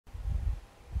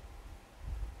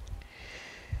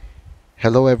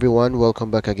Hello everyone,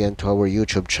 welcome back again to our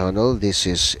YouTube channel. This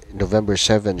is November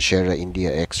 7 Sierra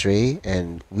India X-Ray,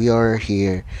 and we are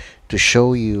here to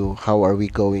show you how are we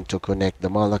going to connect the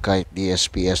Malachite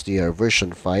DSP SDR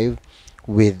version 5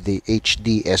 with the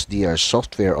HDSDR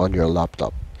software on your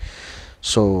laptop.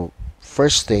 So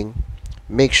first thing,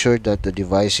 make sure that the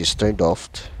device is turned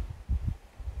off,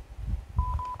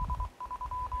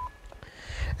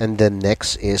 and then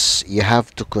next is you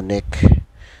have to connect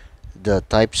the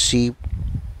Type-C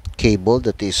cable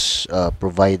that is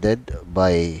provided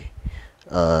by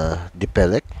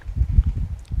Deepelec,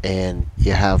 and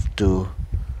you have to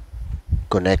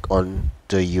connect on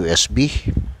the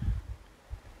USB,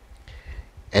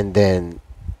 and then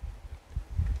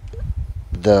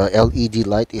the LED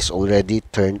light is already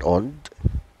turned on,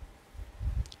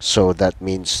 so that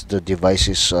means the device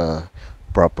is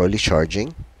properly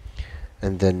charging.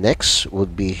 And then next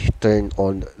would be turn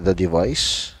on the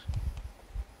device.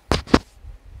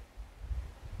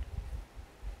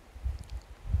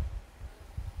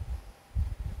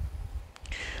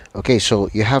 Okay, so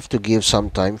you have to give some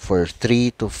time for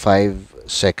 3 to 5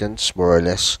 seconds more or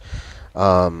less,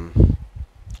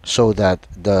 so that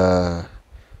the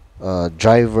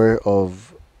driver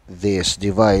of this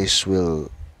device will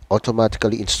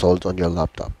automatically installed on your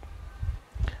laptop.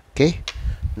 Okay,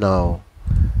 now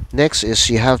next is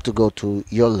you have to go to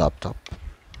your laptop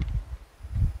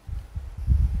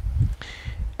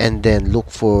and then look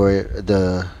for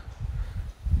the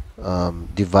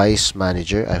device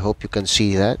manager. I hope you can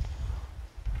see that.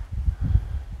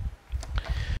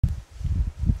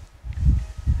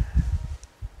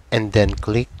 And then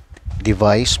click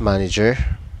device manager.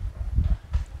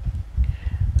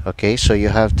 Okay, so you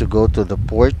have to go to the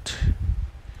port.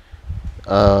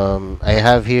 I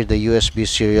have here the USB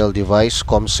serial device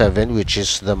COM7, which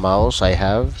is the mouse I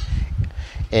have,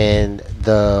 and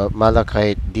the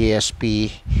Malachite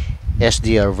DSP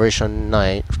SDR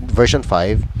version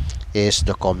 5 is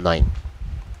the COM9.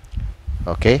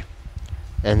 Okay,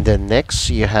 and then next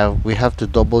we have to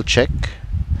double check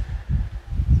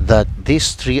that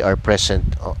these three are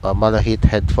present: Malachite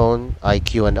headphone,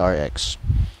 IQ, and RX.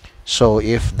 So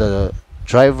if the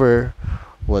driver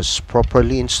was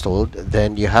properly installed,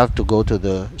 then you have to go to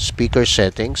the speaker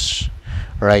settings,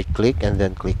 right click, and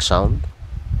then click sound.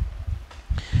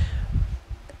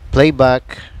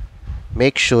 Playback,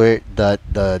 make sure that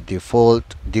the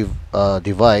default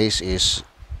device is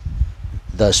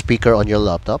the speaker on your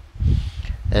laptop,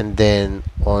 and then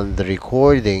on the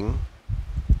recording,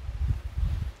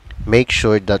 make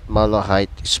sure that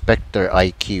Malachite Spectre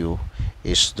IQ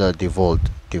is the default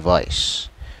device.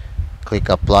 Click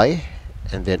apply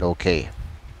and then OK.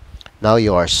 Now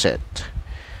you are set.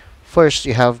 First,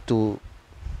 you have to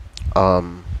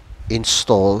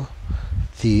install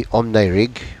the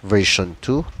OmniRIG version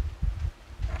 2.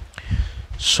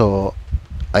 So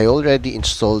I already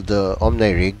installed the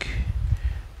OmniRIG,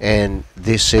 and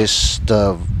this is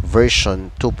the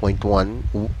version 2.1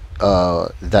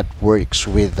 that works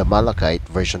with the Malachite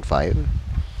version 5.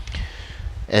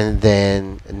 And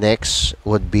then next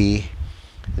would be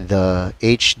the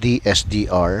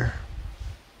HDSDR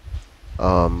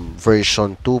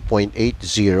version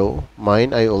 2.80.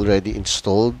 Mine I already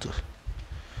installed,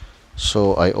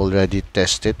 so I already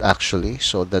tested actually,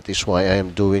 so that is why I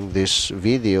am doing this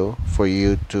video for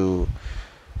you to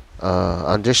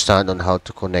understand on how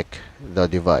to connect the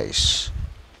device.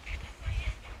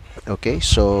 Okay,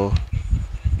 so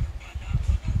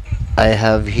I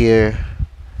have here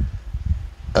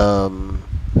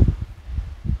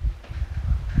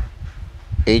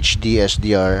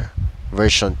HDSDR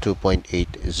version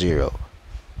 2.80.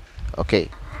 Okay,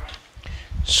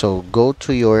 so go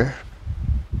to your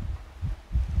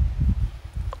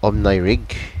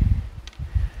OmniRIG.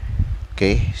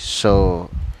 Okay, so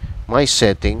my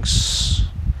settings,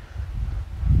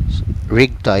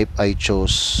 rig type, I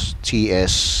chose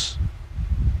TS.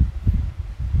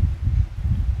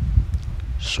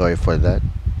 Sorry for that.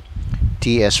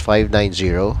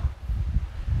 TS590.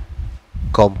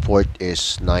 COM port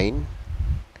is 9.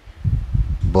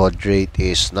 Baud rate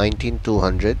is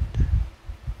 19200.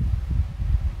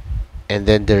 And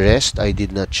then the rest, I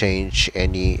did not change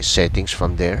any settings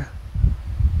from there.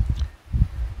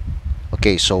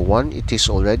 Okay, so one, it is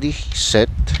already set.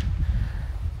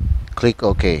 Click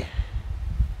OK.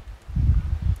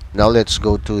 Now let's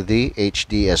go to the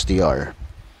HDSDR.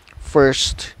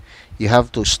 First, you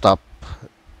have to stop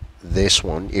this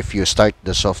one if you start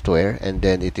the software, and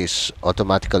then it is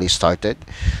automatically started,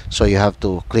 so you have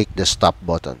to click the stop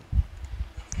button.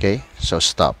 Okay, so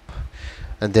stop,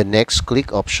 and then next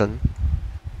click option,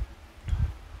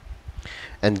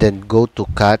 and then go to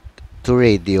cut to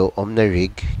radio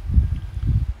OmniRIG.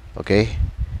 Okay,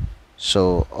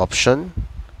 so option,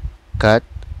 cut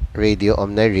radio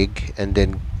OmniRIG, and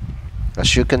then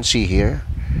as you can see here,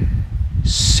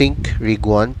 sync rig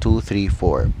 1, 2, 3,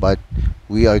 4, but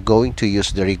we are going to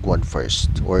use the rig 1 first,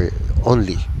 or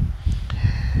only.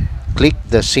 Click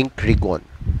the sync rig 1.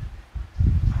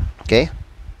 Okay,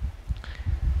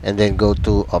 and then go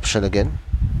to option again,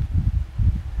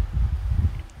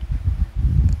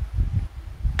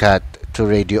 cut to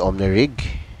radio OmniRIG.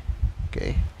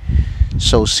 Okay,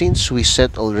 so since we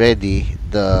set already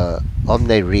the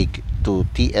OmniRIG to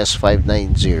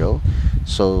TS590,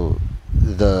 so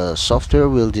the software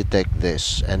will detect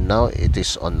this, and now it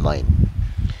is online.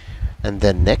 And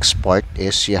the next part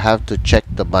is you have to check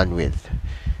the bandwidth.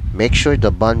 Make sure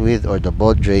the bandwidth or the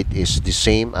baud rate is the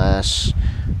same as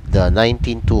the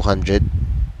 19200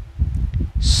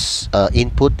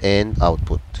 input and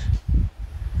output.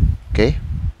 Okay,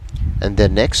 and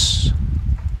then next,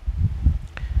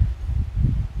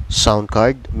 sound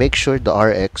card, make sure the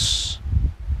RX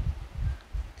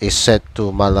is set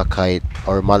to Malachite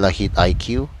or Malachite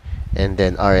IQ, and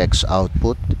then RX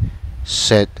output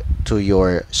set to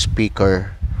your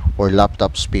speaker or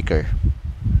laptop speaker.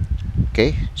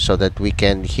 Okay, so that we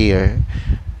can hear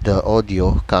the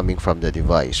audio coming from the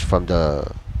device, from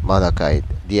the Malachite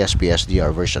DSP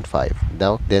SDR version 5.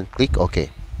 Now then click OK.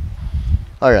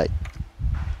 Alright,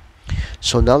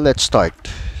 so now let's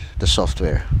start the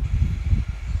software.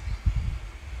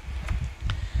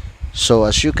 So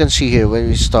as you can see here, when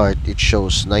we start, it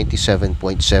shows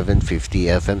 97.750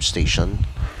 FM station,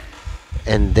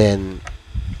 and then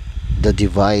the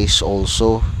device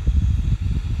also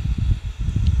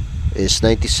is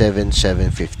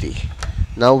 97.750.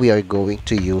 Now we are going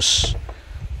to use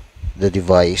the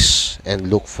device and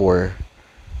look for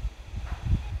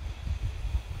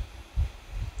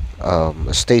a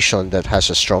station that has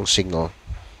a strong signal.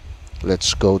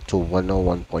 Let's go to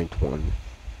 101.1.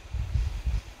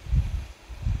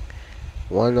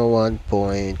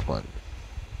 101.1.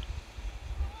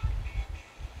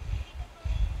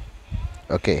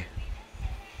 Okay.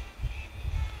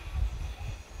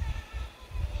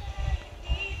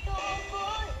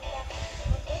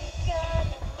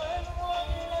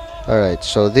 Alright,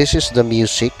 so this is the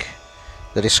music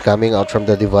that is coming out from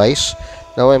the device.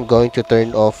 Now I'm going to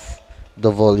turn off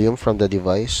the volume from the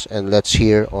device, and let's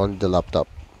hear on the laptop.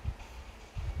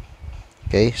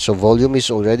 Okay, so volume is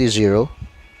already 0.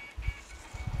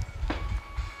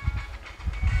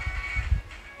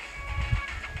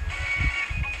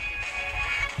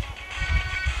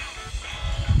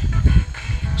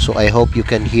 So I hope you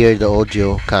can hear the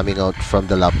audio coming out from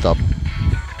the laptop.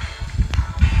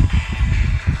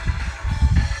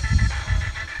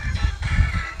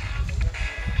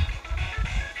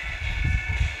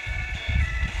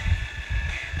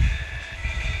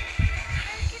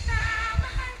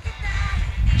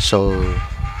 So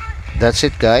that's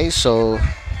it, guys. So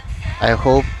I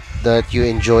hope that you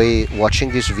enjoy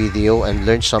watching this video and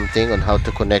learn something on how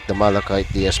to connect the Malachite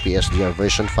DSP SDR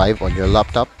version 5 on your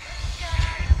laptop.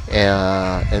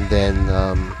 And then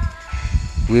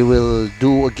we will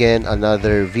do again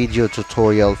another video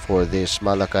tutorial for this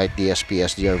Malachite DSP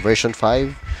SDR version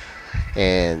 5,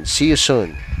 and see you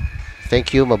soon.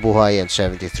 Thank you, mabuhay, and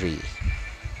 73.